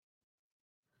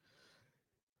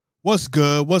What's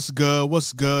good? What's good?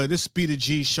 What's good? This is Peter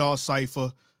G. Shaw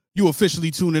Cypher. You officially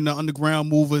tuned in to Underground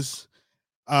Movers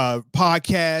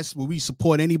podcast where we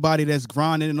support anybody that's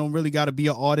grinding and don't really got to be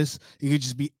an artist. It could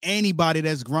just be anybody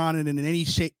that's grinding in any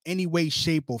shape, any way,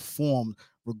 shape, or form,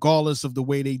 regardless of the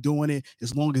way they doing it.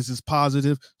 As long as it's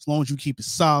positive, as long as you keep it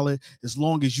solid, as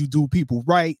long as you do people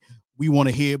right, we want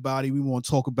to hear about it. We want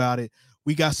to talk about it.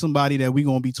 We got somebody that we're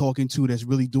gonna be talking to that's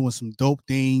really doing some dope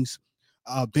things.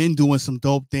 Been doing some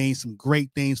dope things, some great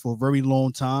things for a very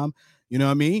long time. You know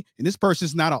what I mean? And this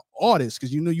person's not an artist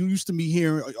because you used to be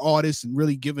hearing artists and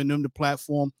really giving them the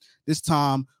platform. This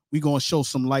time we're gonna show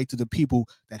some light to the people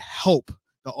that help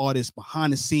the artists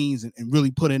behind the scenes and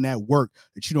really put in that work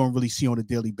that you don't really see on a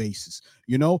daily basis.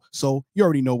 So you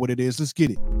already know what it is. Let's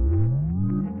get it.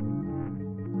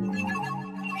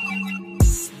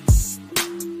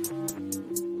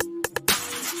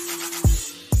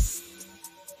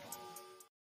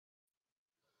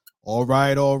 All right.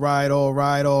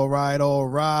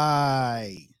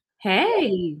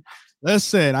 Hey.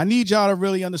 Listen, I need y'all to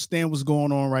really understand what's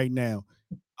going on right now.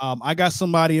 I got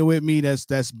somebody with me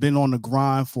that's been on the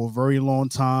grind for a very long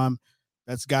time,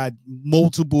 that's got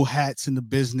multiple hats in the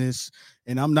business,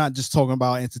 and I'm not just talking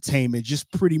about entertainment,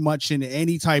 just pretty much in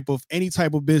any type of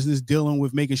business dealing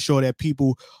with making sure that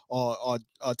people are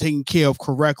taken care of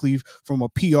correctly from a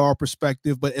PR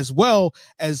perspective, but as well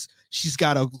as she's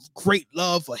got a great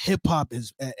love for hip hop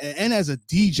and as a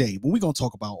DJ. But we're gonna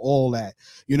talk about all that.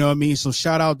 You know what I mean? So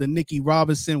shout out to Nikki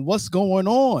Robinson. What's going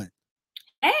on?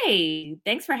 Hey,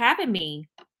 thanks for having me.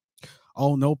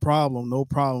 Oh, no problem. No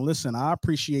problem. Listen, I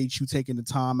appreciate you taking the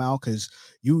time out because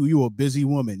you a busy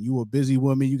woman. You a busy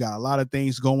woman. You got a lot of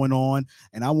things going on.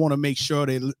 And I want to make sure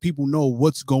that people know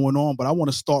what's going on, but I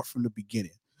want to start from the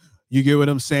beginning. You get what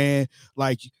I'm saying?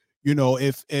 Like,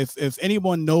 if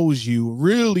anyone knows you,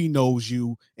 really knows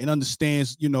you, and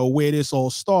understands, where this all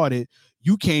started,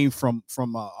 you came from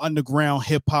underground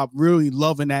hip hop, really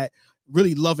loving that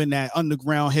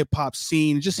underground hip hop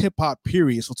scene, just hip hop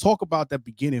period. So talk about that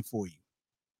beginning for you.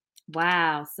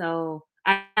 Wow. So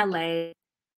LA,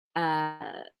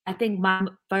 I think my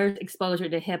first exposure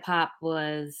to hip hop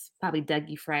was probably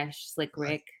Dougie Fresh, Slick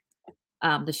Right.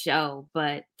 Rick, the show.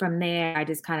 But from there, I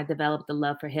just kind of developed the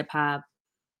love for hip hop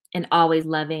and always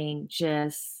loving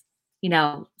just,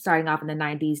 starting off in the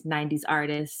 90s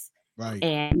artists Right.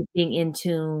 and being in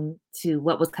tune to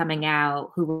what was coming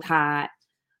out, who was hot,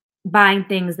 buying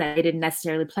things that they didn't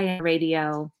necessarily play on the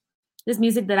radio, this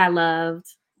music that I loved,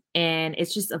 and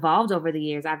it's just evolved over the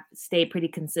years. I've stayed pretty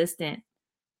consistent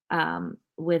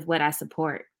with what I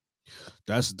support.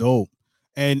 That's dope.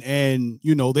 And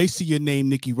they see your name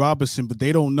Nikki Robinson, but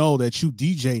they don't know that you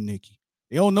DJ Nikki.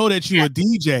 They don't know that you a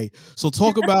DJ. So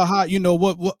talk about how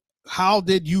how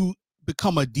did you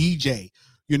become a DJ?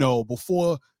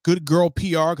 Before Good Girl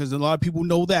PR, because a lot of people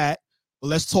know that. But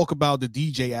let's talk about the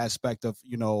DJ aspect of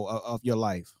of your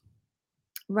life.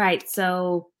 Right.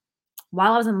 So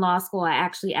while I was in law school, I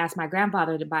actually asked my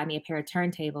grandfather to buy me a pair of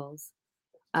turntables.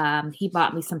 He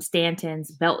bought me some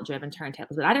Stanton's belt-driven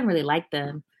turntables, but I didn't really like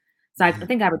them. So I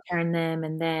think I returned them,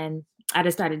 and then I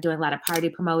just started doing a lot of party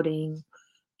promoting.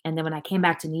 And then when I came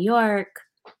back to New York,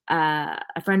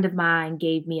 a friend of mine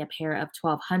gave me a pair of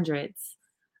 1200s,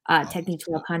 Technics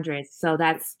 1200s. So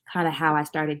that's kind of how I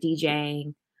started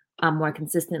DJing more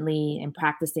consistently and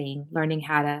practicing, learning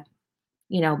how to,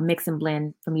 mix and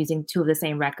blend from using two of the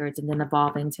same records and then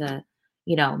evolving to,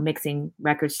 mixing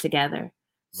records together. Right.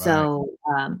 So,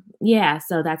 yeah,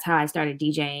 so that's how I started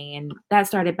DJing. And that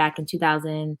started back in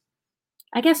 2000,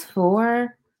 I guess,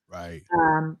 4. Right.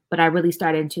 But I really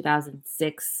started in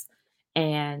 2006.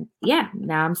 And yeah,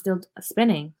 now I'm still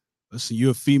spinning. Listen,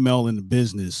 you're a female in the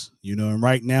business, and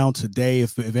right now, today,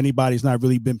 if anybody's not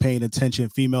really been paying attention,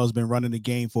 females been running the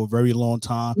game for a very long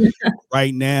time.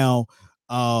 Right now,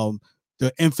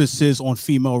 the emphasis on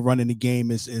female running the game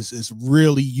is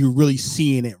really, you're really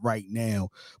seeing it right now.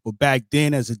 But back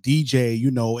then, as a DJ,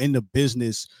 in the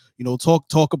business,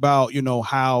 talk about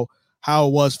how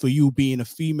it was for you being a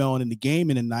female in the game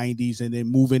in the 90s and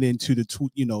then moving into the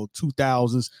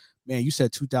 2000s. Man, you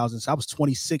said 2000s. I was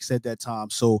 26 at that time,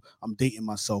 so I'm dating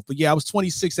myself. But yeah, I was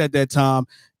 26 at that time,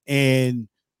 and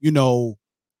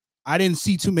I didn't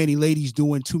see too many ladies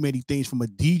doing too many things from a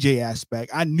DJ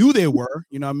aspect. I knew there were,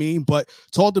 you know what I mean? But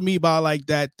talk to me about like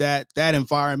that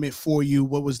environment for you.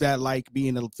 What was that like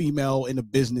being a female in the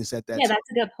business at that Yeah, time?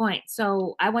 that's a good point.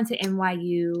 So I went to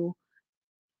NYU.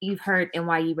 You've heard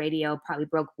NYU Radio probably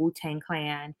broke Wu-Tang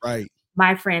Clan. Right.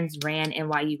 My friends ran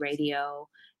NYU Radio,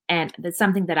 and that's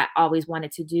something that I always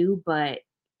wanted to do, but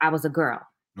I was a girl.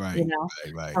 Right. You know?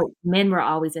 Right. So men were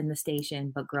always in the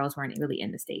station, but girls weren't really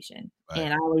in the station. Right.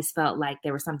 And I always felt like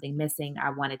there was something missing. I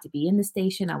wanted to be in the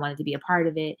station. I wanted to be a part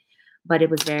of it, but it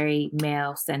was very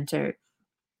male centered.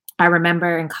 I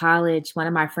remember in college, one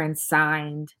of my friends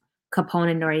signed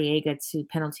Capone and Noriega to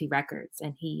Penalty Records,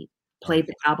 and he Okay. played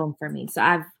the album for me. So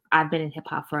I've been in hip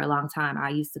hop for a long time. I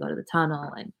used to go to the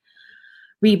Tunnel and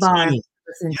Rebar,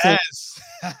 listen to Yes.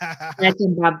 Wreck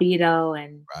and Bobbito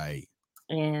Right.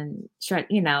 and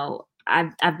you know,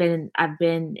 I've been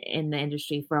in the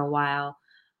industry for a while,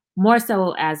 more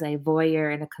so as a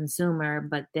voyeur and a consumer,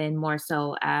 but then more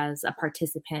so as a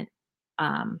participant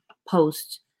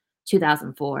post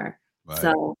 2004. Right.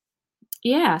 So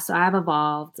yeah, so I've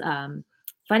evolved.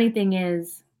 Funny thing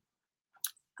is,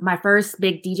 my first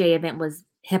big DJ event was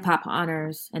Hip Hop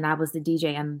Honors, and I was the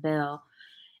DJ on the bill.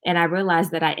 And I realized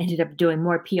that I ended up doing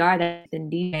more PR than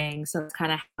DJing. So it's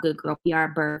kind of how Good Girl PR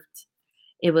birthed.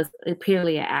 It was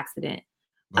purely an accident.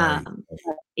 Right. But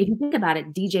if you think about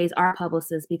it, DJs are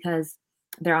publicists because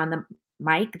they're on the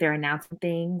mic, they're announcing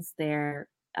things, they're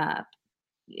uh,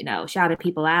 shouting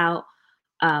people out,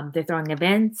 they're throwing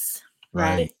events,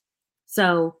 right? Right.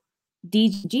 So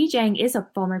DJing is a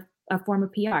form of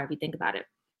PR if you think about it.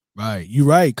 Right. You're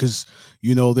right. Cause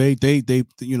they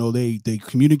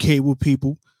communicate with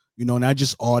people, not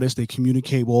just artists, they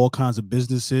communicate with all kinds of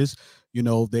businesses.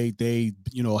 They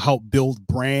help build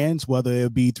brands, whether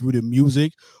it be through the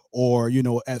music or,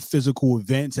 at physical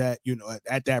events at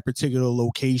that particular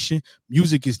location.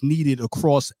 Music is needed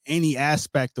across any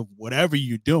aspect of whatever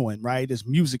you're doing, right? There's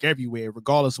music everywhere,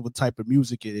 regardless of what type of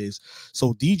music it is.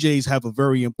 So DJs have a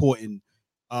very important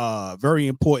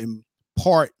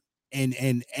part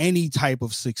in any type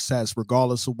of success,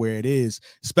 regardless of where it is,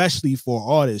 especially for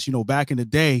artists. Back in the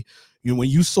day, when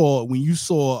you saw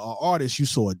an artist, you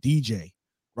saw a DJ,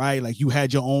 right? Like you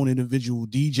had your own individual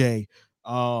DJ.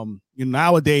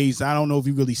 Nowadays, I don't know if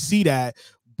you really see that,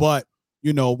 but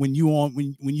when you are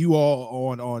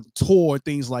on tour,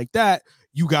 things like that,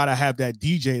 you gotta have that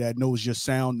DJ that knows your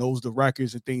sound, knows the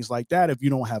records and things like that. If you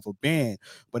don't have a band,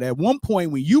 but at one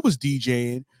point when you was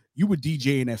DJing, you were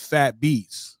DJing at Fat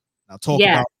Beats. Now talk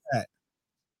Yeah. about that.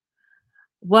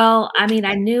 Well, I mean,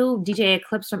 I knew DJ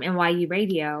Eclipse from NYU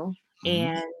Radio,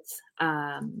 Mhm.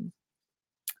 and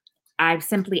I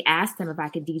simply asked him if I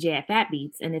could DJ at Fat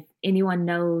Beats. And if anyone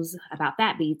knows about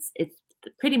Fat Beats, it's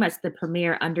pretty much the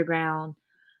premier underground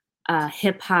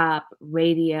hip hop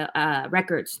radio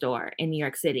record store in New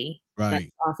York City that's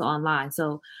Right. also online.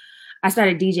 So I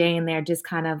started DJing there, just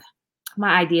kind of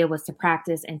my idea was to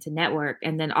practice and to network.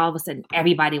 And then all of a sudden,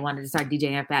 everybody wanted to start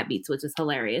DJing at Fat Beats, which was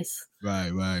hilarious. Right.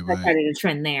 I started a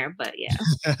trend there, but yeah.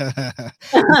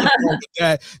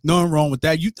 Nothing wrong with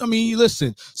that.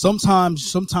 Listen, sometimes,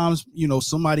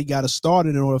 somebody got to start it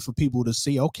in order for people to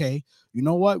see, okay, you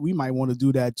know what, we might want to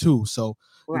do that too. So,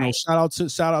 Right. shout out to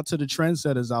the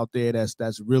trendsetters out there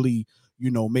that's really,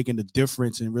 making the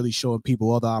difference and really showing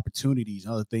people other opportunities,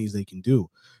 other things they can do.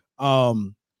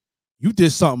 You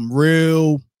did something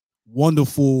real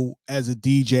wonderful as a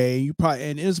DJ.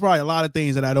 And there's probably a lot of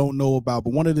things that I don't know about,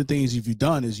 but one of the things you've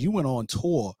done is you went on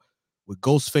tour with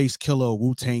Ghostface Killah,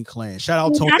 Wu-Tang Clan. Shout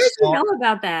out Tony How did you Stark. know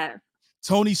about that?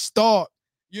 Tony Stark,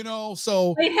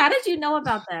 so Wait, how did you know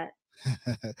about that?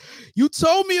 you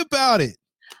told me about it.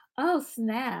 Oh,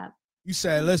 snap. You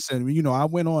said, listen, I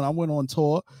went on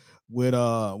tour with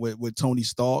Tony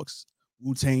Stark's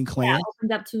Wu-Tang Yeah, Clan. I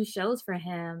opened up 2 shows for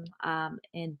him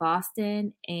in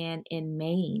Boston and in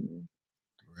Maine.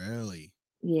 Really?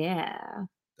 Yeah.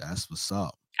 That's what's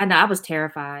up. I know, I was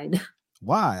terrified.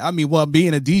 Why? I mean, well,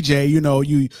 being a DJ, you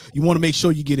want to make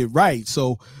sure you get it right.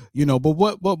 So, but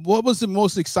what was the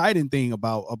most exciting thing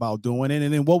about doing it,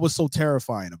 and then what was so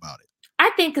terrifying about it?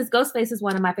 I think because Ghostface is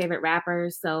one of my favorite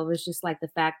rappers, so it was just like the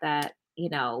fact that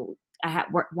I had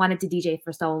wanted to DJ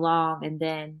for so long, and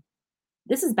then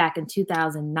this is back in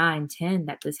 2009-10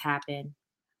 that this happened.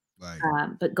 Right.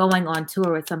 But going on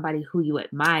tour with somebody who you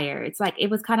admire, it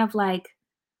was kind of like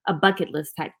a bucket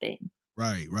list type thing.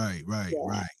 Right.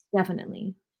 Yeah,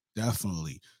 definitely.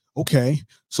 Okay,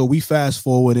 so we fast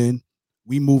forwarding,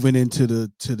 we moving into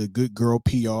the Good Girl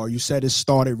PR. You said it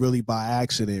started really by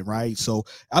accident, right? So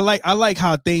I like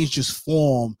how things just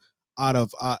form out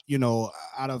of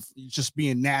just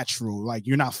being natural. Like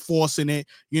you're not forcing it.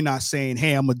 You're not saying,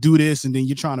 hey, I'm gonna do this, and then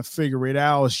you're trying to figure it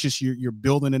out. It's just you're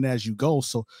building it as you go.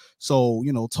 So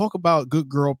talk about Good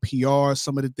Girl PR,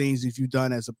 some of the things that you've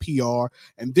done as a PR,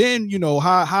 and then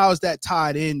how is that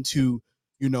tied into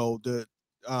the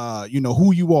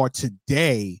who you are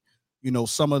today,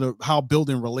 how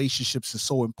building relationships is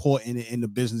so important in the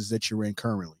business that you're in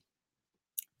currently.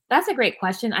 That's a great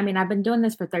question. I mean, I've been doing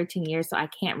this for 13 years, so I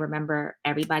can't remember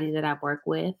everybody that I've worked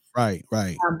with. Right,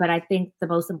 right, But I think the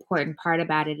most important part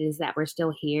about it is that we're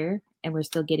still here and we're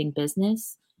still getting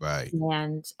business. right.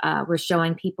 And we're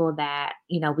showing people that,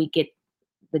 we get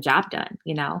the job done.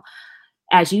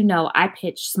 As you know, I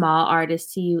pitch small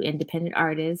artists to you, independent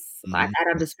artists. Mhm. I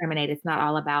don't discriminate. It's not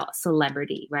all about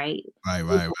celebrity, right? Right, We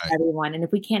right, help right, everyone. And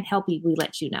if we can't help you, we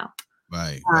let you know.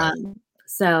 right, right.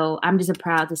 So I'm just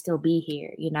proud to still be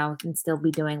here, and still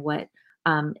be doing what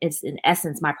is in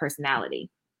essence my personality.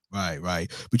 Right, right.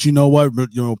 But you know what?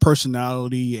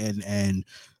 Personality and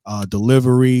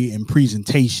delivery and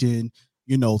presentation,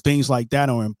 things like that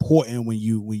are important when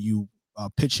you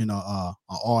pitching a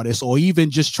artist, or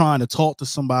even just trying to talk to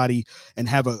somebody and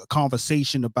have a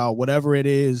conversation about whatever it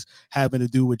is having to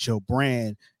do with your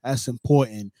brand. That's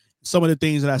important. Some of the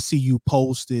things that I see you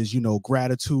post is,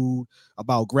 gratitude,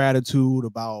 about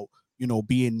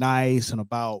being nice, and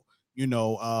about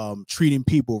treating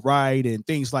people right and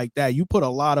things like that. You put a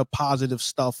lot of positive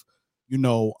stuff,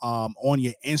 on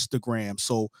your Instagram.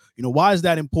 So, why is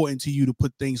that important to you to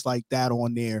put things like that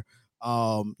on there?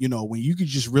 When you could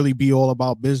just really be all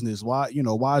about business, why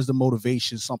is the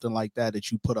motivation something like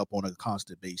that you put up on a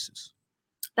constant basis?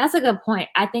 That's a good point.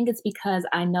 I think it's because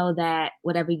I know that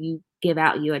whatever you give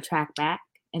out, you attract back,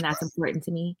 and that's important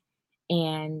to me.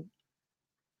 And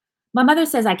my mother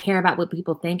says I care about what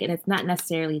people think, and it's not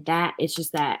necessarily that. It's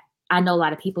just that I know a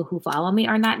lot of people who follow me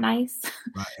are not nice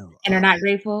Right. and are not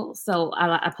grateful. So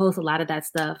I post a lot of that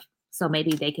stuff. So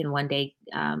maybe they can one day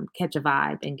catch a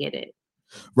vibe and get it.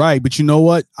 Right. But you know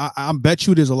what? I bet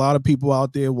you there's a lot of people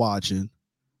out there watching.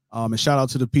 And shout out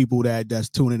to the people that's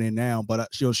tuning in now. But I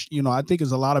think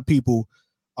there's a lot of people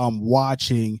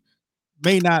watching,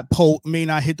 may not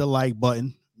hit the like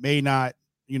button, may not,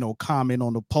 comment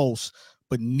on the post,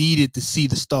 but needed to see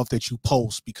the stuff that you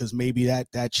post, because maybe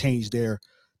that changed their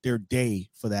day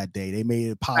for that day. They made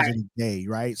it a positive day,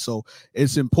 right? So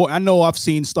it's important. I know I've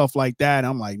seen stuff like that.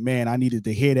 I'm like, man, I needed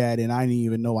to hear that, and I didn't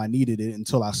even know I needed it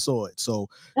until I saw it. So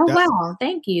Oh, that's, wow.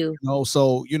 Thank you.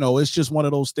 so it's just one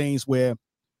of those things where,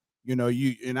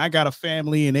 you and I got a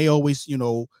family, and they always,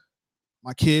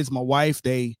 my kids, my wife,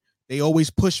 they always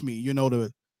push me,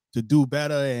 to do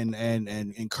better and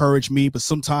encourage me. But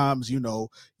sometimes, you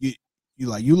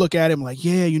look at him like,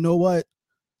 yeah, you know what?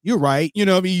 You're right. You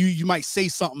know what I mean? You might say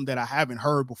something that I haven't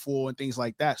heard before and things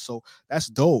like that. So that's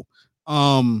dope.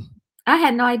 Um, I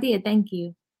had no idea. Thank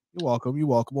you. you're welcome. You're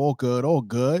welcome. All good. All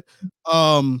good.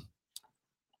 Um,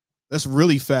 let's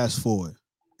really fast forward.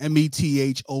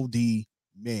 METHOD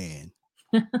man.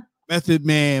 Method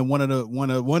Man, one of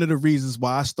the reasons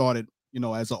why I started,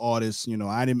 as an artist,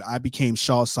 I became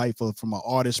Shaw Cypher from an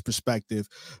artist perspective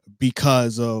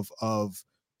because of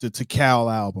the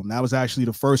Tikal album. That was actually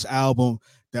the first album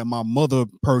that my mother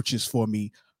purchased for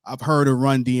me. I've heard of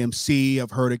Run DMC,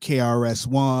 I've heard of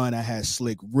KRS-One, I had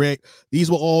Slick Rick.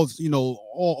 These were all,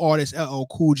 all artists, LL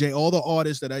Cool J, all the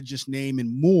artists that I just named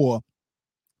and more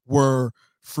were,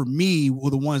 for me, were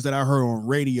the ones that I heard on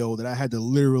radio, that I had to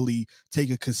literally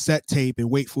take a cassette tape and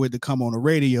wait for it to come on the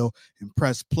radio and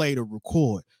press play to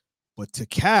record. But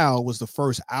Tikal was the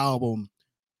first album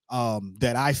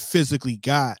that I physically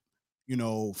got,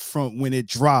 from when it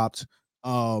dropped.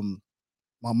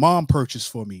 My mom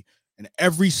purchased for me. And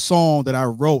every song that I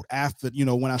wrote after,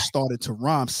 when I started to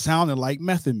rhyme sounded like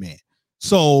Method Man.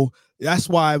 So that's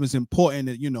why it was important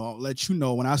that, let you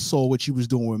know, when I saw what you was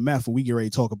doing with Meth, and we get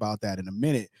ready to talk about that in a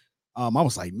minute. I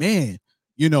was like, man,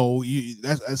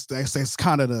 that's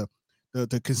kind of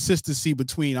the consistency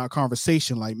between our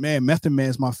conversation. Like, man, Method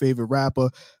Man's my favorite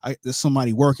rapper. There's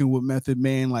somebody working with Method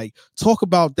Man. Like, talk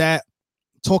about that.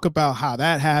 Talk about how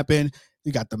that happened.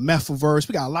 We got the Metaverse.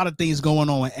 We got a lot of things going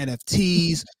on with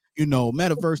NFTs,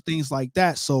 Metaverse, things like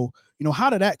that. So, how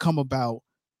did that come about,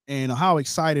 and how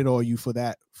excited are you for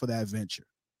that venture?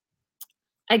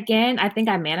 Again, I think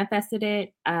I manifested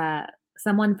it.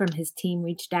 Someone from his team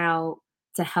reached out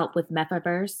to help with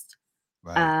Metaverse.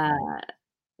 Right.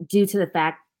 Due to the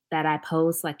fact that I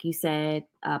post, like you said,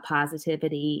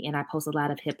 positivity, and I post a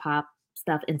lot of hip hop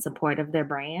stuff in support of their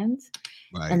brand.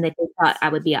 Right. And they thought I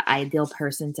would be an ideal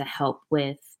person to help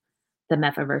with the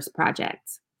Metaverse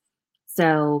project.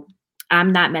 So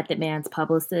I'm not Method Man's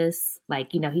publicist.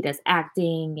 Like, he does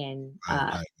acting and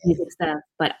Right. music stuff,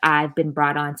 but I've been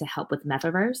brought on to help with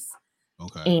Metaverse.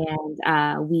 Okay.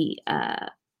 And we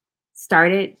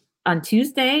started on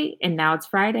Tuesday, and now it's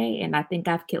Friday, and I think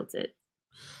I've killed it.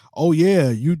 Oh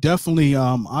yeah, you definitely.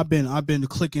 I've been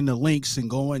clicking the links and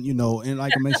going, and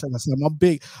like I said,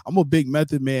 I'm a big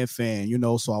Method Man fan,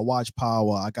 So I watch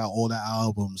Power. I got all the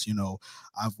albums,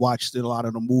 I've watched a lot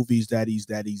of the movies that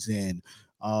he's in.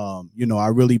 I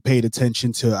really paid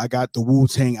attention to. I got the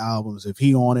Wu-Tang albums. If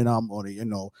he on it, I'm on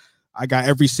it. I got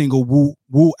every single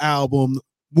Wu album,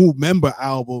 Wu member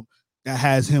album that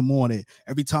has him on it.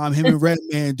 Every time him and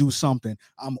Redman do something,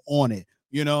 I'm on it.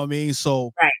 You know what I mean?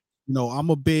 So Right. I'm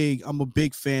a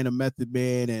big fan of Method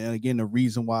Man, and again, the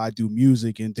reason why I do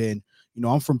music. And then,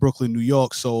 I'm from Brooklyn, New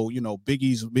York, so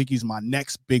Biggie's my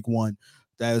next big one.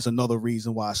 That is another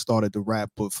reason why I started to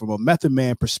rap. But from a Method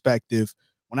Man perspective,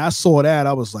 when I saw that,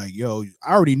 I was like, yo,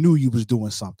 I already knew you was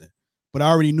doing something, but I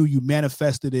already knew you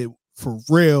manifested it for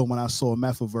real when I saw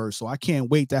Methaverse. So I can't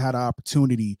wait to have the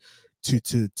opportunity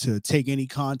to take any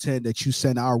content that you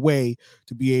send our way,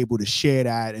 to be able to share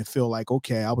that and feel like,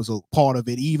 okay, I was a part of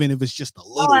it, even if it's just a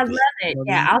little I bit. love it.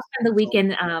 Yeah, I'll spend the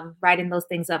weekend writing those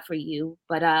things up for you.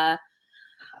 But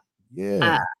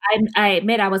yeah, I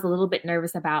admit I was a little bit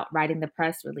nervous about writing the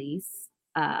press release.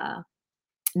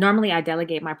 Normally I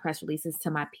delegate my press releases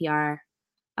to my PR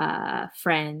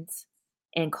friends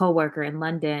and coworker in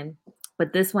London,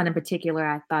 but this one in particular,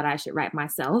 I thought I should write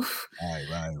myself.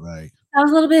 Right. I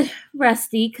was a little bit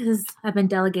rusty because I've been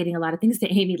delegating a lot of things to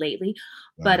Amy lately,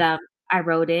 but Right. I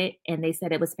wrote it and they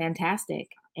said it was fantastic,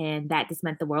 and that just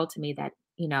meant the world to me that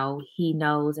he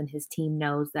knows and his team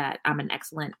knows that I'm an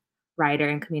excellent writer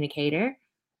and communicator.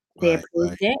 They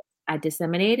approved it. I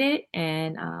disseminated,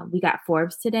 and we got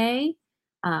Forbes today,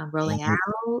 rolling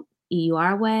out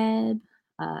EUR Web,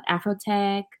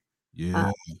 Afrotech.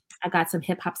 Yeah. I got some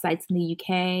hip hop sites in the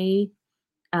UK.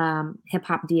 Hip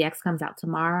Hop DX comes out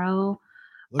tomorrow.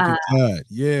 Look at that.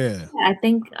 Yeah. I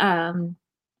think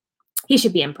he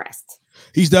should be impressed.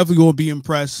 He's definitely going to be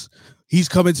impressed. He's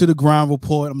coming to the Ground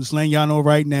Report. I'm just letting y'all know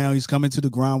right now. He's coming to the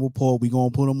Ground Report. We're going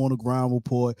to put him on the Ground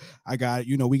Report. I got,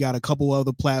 we got a couple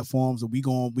other platforms that we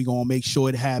going to make sure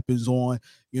it happens on.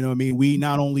 You know what I mean? We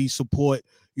not only support,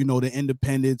 the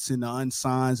independents and the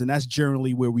unsigns, and that's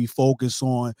generally where we focus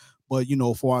on. But,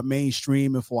 for our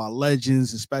mainstream and for our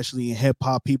legends, especially in hip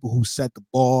hop, people who set the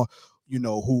bar,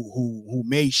 who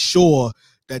made sure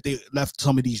that they left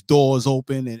some of these doors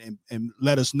open and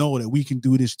let us know that we can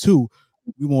do this too.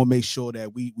 We want to make sure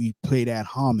that we pay that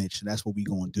homage, and that's what we're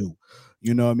going to do.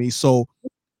 You know what I mean? So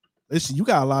listen, you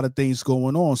got a lot of things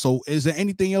going on. So is there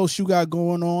anything else you got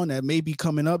going on that may be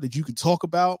coming up that you can talk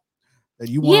about that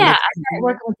you want? Yeah, I started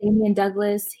working with Damian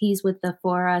Douglas. He's with the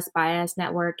For Us By Us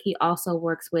network. He also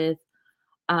works with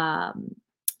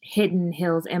Hidden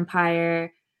Hills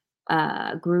Empire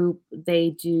group.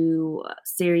 They do a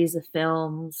series of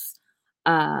films.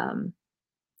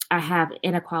 I have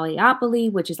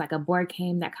Inequalityopoly, which is like a board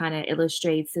game that kind of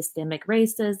illustrates systemic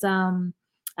racism.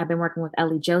 I've been working with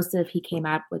Ellie Joseph. He came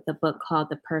out with a book called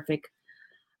The Perfect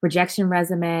Rejection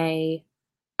Resume.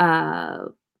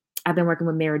 I've been working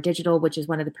with Mirror Digital, which is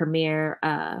one of the premier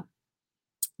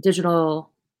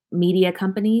digital media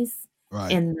companies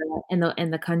in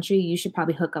the country. You should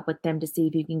probably hook up with them to see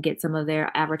if you can get some of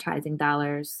their advertising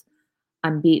dollars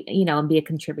and be a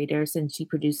contributor. Since you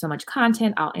produce so much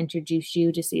content, I'll introduce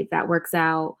you to see if that works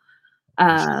out.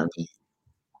 I'm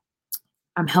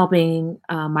helping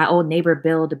my old neighbor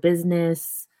build a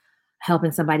business,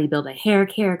 helping somebody build a hair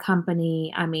care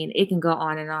company. I mean, it can go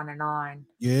on and on and on.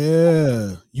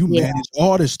 Yeah. You manage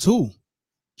artists too.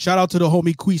 Shout out to the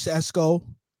homie Queese Esco.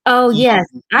 Oh, yes.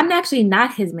 I'm actually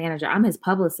not his manager. I'm his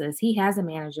publicist. He has a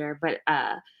manager, but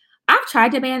I've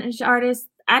tried to manage artists.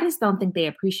 I just don't think they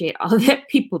appreciate all that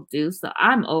people do. So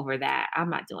I'm over that.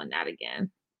 I'm not doing that again.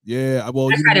 Yeah. Well,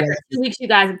 I tried it for 2 weeks, you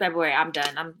guys, in February. I'm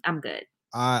done. I'm good.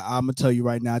 I'm gonna tell you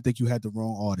right now, I think you had the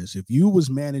wrong artist. If you was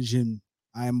managing,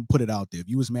 I'm put it out there. If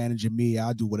you was managing me,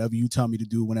 I'll do whatever you tell me to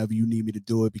do whenever you need me to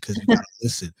do it, because you gotta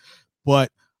listen.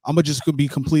 But I'm just gonna be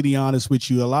completely honest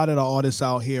with you. A lot of the artists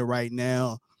out here right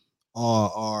now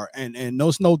are and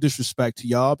no disrespect to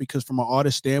y'all, because from an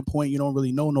artist standpoint, you don't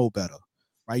really know no better,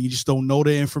 right? You just don't know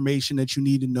the information that you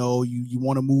need to know. You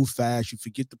want to move fast, you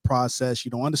forget the process,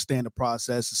 you don't understand the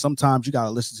process, and sometimes you got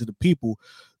to listen to the people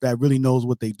that really knows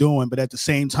what they're doing. But at the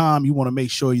same time, you want to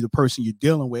make sure the person you're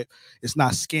dealing with is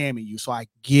not scamming you. So I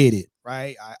get it,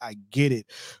 right? I get it.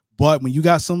 But when you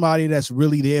got somebody that's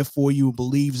really there for you,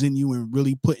 believes in you, and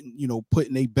really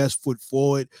putting their best foot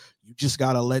forward, you just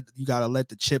gotta let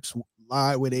the chips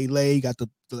lie where they lay. You got to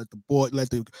let the board, let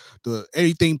the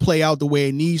everything play out the way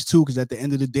it needs to. Because at the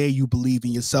end of the day, you believe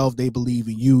in yourself, they believe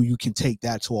in you. You can take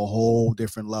that to a whole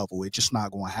different level. It's just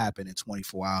not going to happen in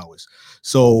 24 hours.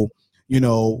 So,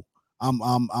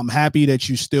 I'm happy that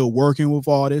you're still working with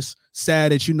artists.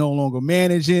 Sad that you're no longer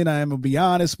managing. I am gonna be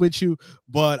honest with you,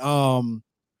 but I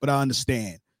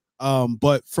understand.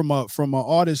 But from an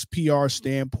artist PR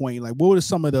standpoint, like what are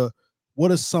some of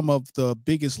the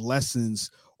biggest lessons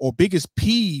or biggest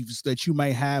peeves that you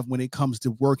might have when it comes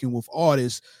to working with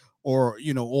artists, or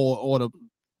or the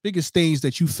biggest things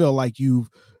that you feel like you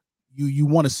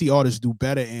want to see artists do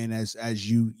better in as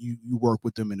you work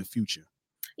with them in the future.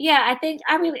 Yeah, I think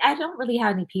I don't really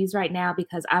have any peas right now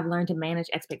because I've learned to manage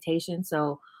expectations.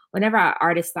 So whenever our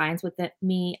artist signs with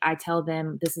me, I tell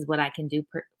them this is what I can do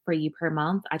for you per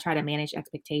month. I try to manage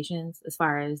expectations as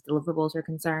far as deliverables are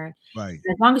concerned. Right,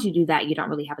 And as long as you do that, you don't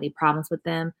really have any problems with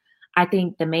them. I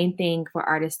think the main thing for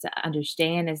artists to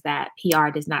understand is that PR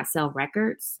does not sell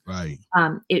records. right,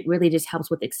 It really just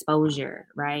helps with exposure,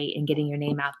 right? And getting your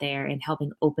name out there and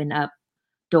helping open up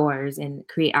doors and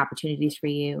create opportunities for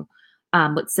you.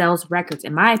 What sells records,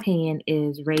 in my opinion,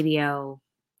 is radio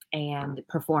and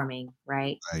performing,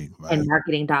 right? right, And right,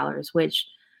 marketing dollars, which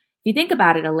if you think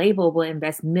about it, a label will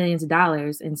invest millions of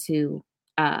dollars into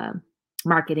uh,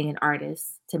 marketing and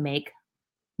artists to make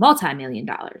multi-million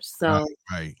dollars. right, So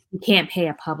right. you can't pay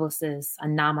a publicist a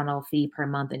nominal fee per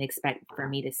month and expect for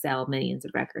me to sell millions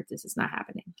of records. This is not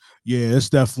happening. Yeah, it's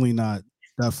definitely not.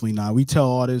 We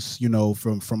tell artists,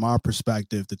 from our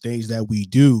perspective, the things that we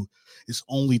do is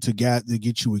only to get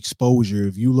you exposure.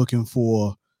 If you're looking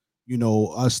for,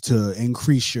 us to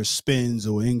increase your spins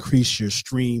or increase your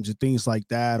streams and things like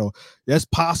that, or that's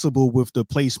possible with the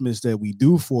placements that we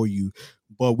do for you.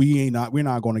 But we're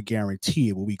not going to guarantee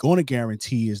it. What we're going to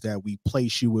guarantee is that we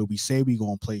place you where we say we're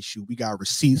going to place you. We got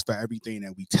receipts for everything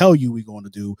that we tell you we're going to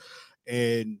do.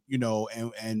 And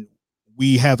and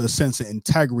we have a sense of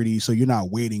integrity, so you're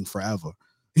not waiting forever.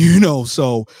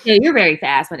 So Yeah, you're very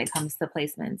fast when it comes to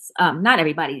placements. Not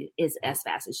everybody is as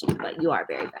fast as you, but you are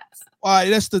very fast.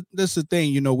 that's the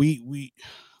thing. We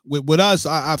with us,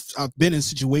 I've been in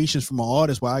situations from an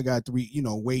artist where I got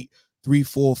wait 3,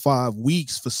 4, 5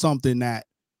 weeks for something that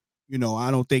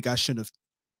I don't think I should have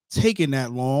taken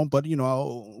that long, but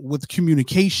with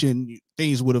communication,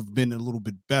 things would have been a little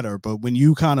bit better. But when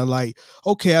you kind of like,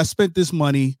 okay, I spent this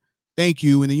money, thank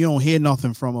you, and then you don't hear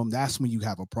nothing from them, that's when you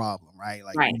have a problem, right?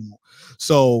 Like, Right.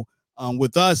 So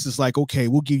with us, it's like, okay,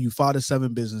 we'll give you 5 to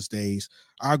 7 business days.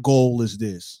 Our goal is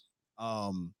this.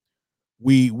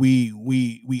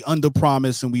 We under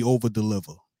promise and we over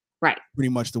deliver. Right. Pretty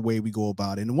much the way we go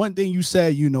about it. And one thing you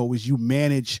said, is you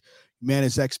manage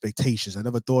expectations. I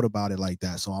never thought about it like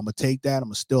that. So I'm gonna take that. I'm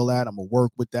gonna steal that. I'm gonna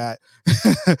work with that.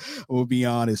 We'll be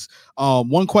honest.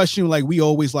 One question like we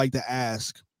always like to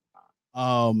ask,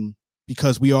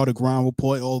 because we are the Grind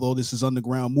Report, although this is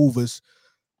Underground Movers.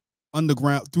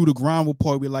 Underground through the Grind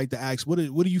Report, we like to ask, what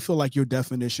do you feel like your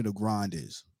definition of grind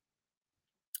is?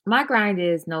 My grind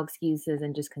is no excuses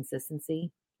and just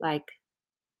consistency. Like,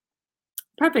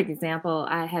 perfect example,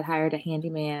 I had hired a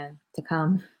handyman to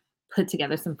come put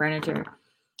together some furniture.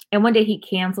 And one day he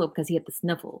canceled because he had the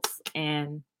sniffles.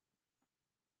 And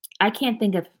I can't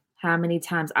think of how many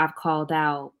times I've called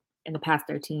out in the past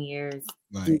 13 years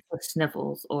due Right, to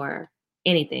sniffles or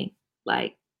anything.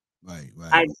 Like, right,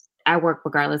 right, I I work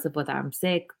regardless of whether I'm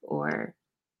sick or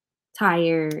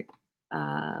tired.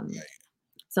 Um, right.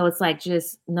 so it's like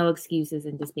just no excuses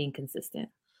and just being consistent.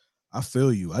 I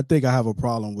feel you. I think I have a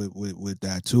problem with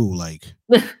that too. Like,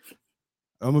 I'm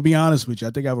gonna be honest with you.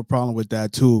 I think I have a problem with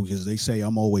that too, because they say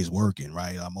I'm always working,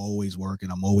 right? I'm always working.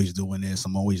 I'm always doing this.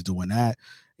 I'm always doing that.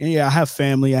 And yeah, I have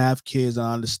family. I have kids.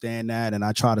 I understand that, and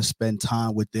I try to spend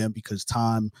time with them because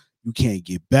time you can't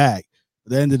get back.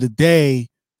 At the end of the day,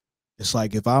 it's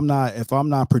like if I'm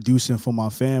not producing for my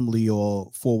family or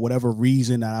for whatever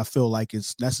reason that I feel like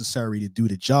it's necessary to do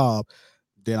the job,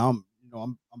 then I'm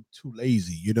too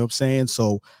lazy. You know what I'm saying?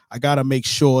 So I got to make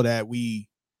sure that we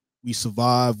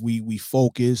survive, we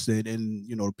focus, and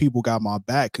the people got my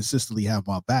back, consistently have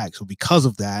my back. So because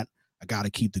of that, I got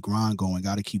to keep the grind going,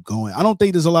 got to keep going. I don't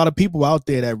think there's a lot of people out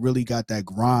there that really got that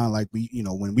grind like we,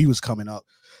 when we was coming up,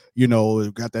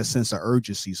 got that sense of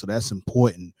urgency. So that's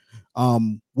important.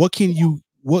 What can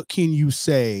you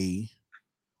say,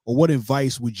 or what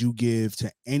advice would you give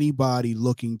to anybody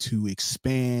looking to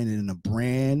expand in a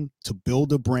brand, to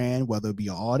build a brand, whether it be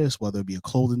an artist, whether it be a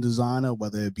clothing designer,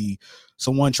 whether it be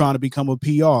someone trying to become a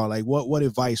PR? Like, what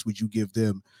advice would you give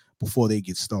them before they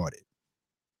get started?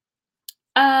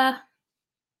 Uh,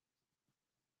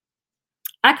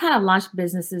 I kind of launched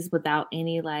businesses without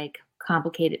any like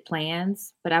complicated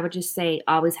plans, but I would just say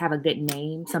always have a good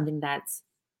name, something that's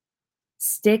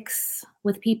sticks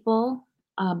with people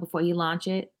before you launch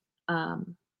it,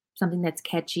 um, something that's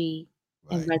catchy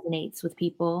and Right, resonates with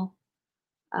people.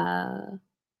 Uh,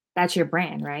 that's your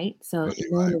brand, right? So right,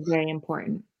 name right, is very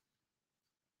important,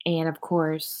 and of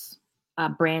course,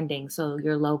 branding. So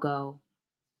your logo,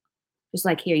 just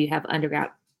like here, you have Underground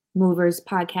Movers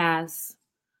podcast,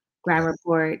 Grind right,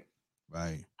 Report.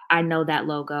 right. I know that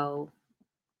logo.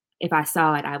 If I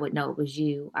saw it, I would know it was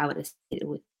you. I would associate it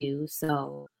with you.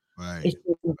 So Right. it's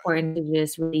just important to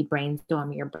just really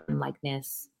brainstorm your brand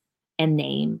likeness and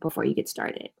name before you get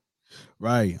started.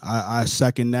 Right. I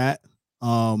second that.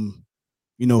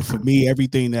 You know, for me,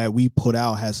 everything that we put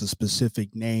out has a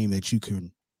specific name that you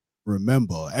can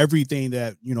remember. Everything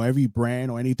that, you know, every brand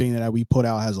or anything that we put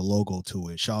out has a logo to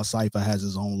it. Shaw Cypher has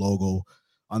his own logo.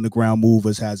 Underground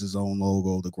Movers has his own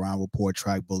logo. The Ground Report,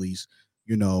 Track Bullies,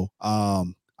 you know. I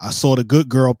saw the Good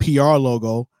Girl PR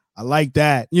logo. I like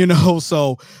that, you know.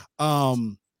 So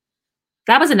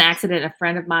that was an accident. A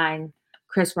friend of mine,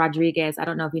 Chris Rodriguez, I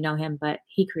don't know if you know him, but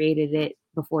he created it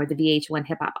before the VH1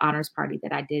 Hip Hop Honors Party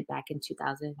that I did back in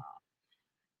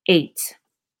 2008.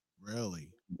 Really?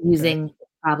 Using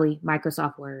probably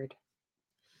Microsoft Word.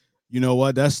 You know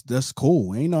what? That's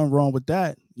cool. Ain't nothing wrong with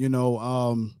that. You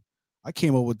know, I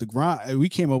came up with the ground. We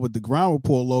came up with the Ground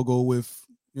Report logo with,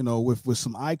 you know, with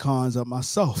some icons of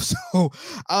myself. So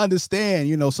I understand.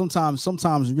 You know, sometimes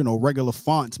you know, regular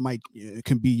fonts it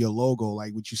can be your logo,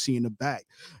 like what you see in the back.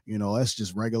 You know, that's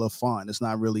just regular font. It's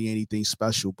not really anything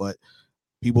special, but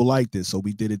people like this, so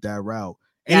we did it that route.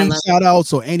 Yeah, Any shout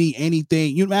outs or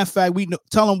anything? You know, matter of fact, we know,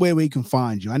 tell them where we can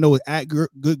find you. I know it's at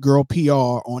Good Girl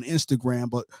PR on Instagram,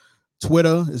 but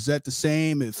Twitter, is that the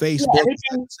same? And yeah, Facebook?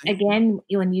 everything. Again,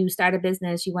 when you start a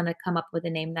business, you want to come up with a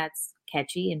name that's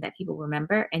catchy and that people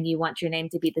remember, and you want your name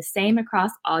to be the same across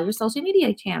all your social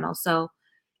media channels. So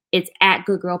it's at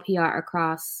Good Girl PR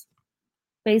across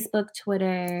Facebook,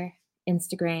 Twitter,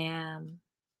 Instagram.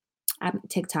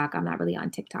 TikTok. I'm not really on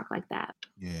TikTok like that.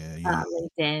 Yeah.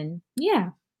 LinkedIn. Yeah.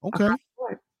 Okay.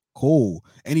 Cool.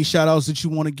 Any shout outs that you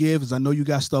want to give? Because I know you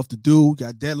got stuff to do,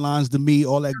 got deadlines to meet,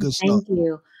 all that good stuff. Thank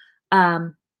you.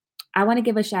 I want to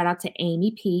give a shout out to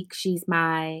Amy Peak. She's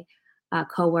my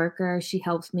coworker. She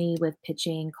helps me with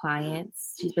pitching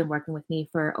clients. She's been working with me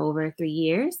for over 3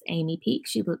 years. Amy Peak.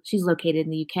 She's located in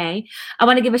the UK. I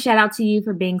want to give a shout out to you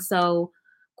for being so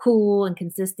cool and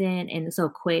consistent and so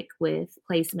quick with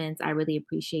placements. I really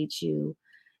appreciate you.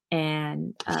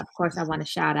 And of course, I want to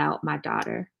shout out my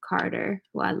daughter, Carter,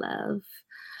 who I love.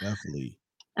 Definitely.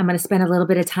 I'm going to spend a little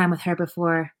bit of time with her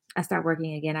before I start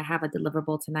working again. I have a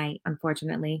deliverable tonight,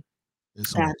 unfortunately.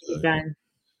 It's all good. Done.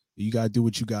 You got to do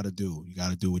what you got to do. You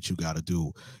got to do what you got to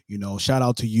do. You know, shout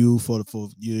out to you for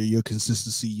your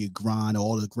consistency, your grind,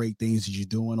 all the great things that you're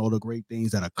doing, all the great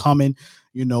things that are coming,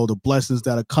 you know, the blessings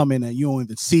that are coming that you don't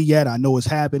even see yet. I know it's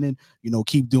happening. You know,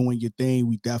 keep doing your thing.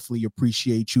 We definitely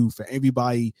appreciate you. For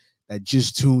everybody that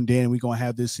just tuned in, we're going to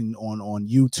have this on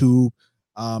YouTube.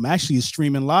 Actually, it's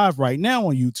streaming live right now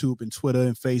on YouTube and Twitter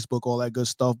and Facebook, all that good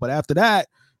stuff. But after that,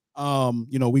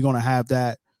 you know, we're going to have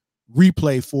that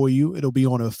replay for you. It'll be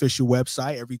on an official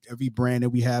website. Every brand that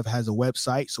we have has a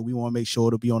website, so we want to make sure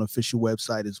it'll be on an official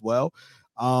website as well.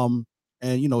 And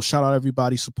you know, shout out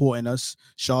everybody supporting us: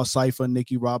 Shaw Cypher,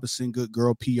 Nikki Robinson, Good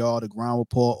Girl PR, The Ground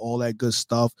Report, all that good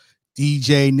stuff.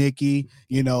 DJ Nikki,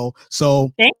 you know. So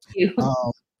thank you.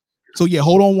 So yeah,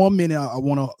 hold on 1 minute. I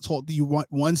want to talk to you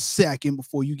one second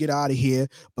before you get out of here.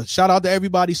 But shout out to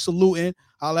everybody saluting.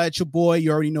 Holla at your boy.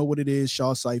 You already know what it is.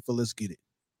 Shaw Cypher. Let's get it.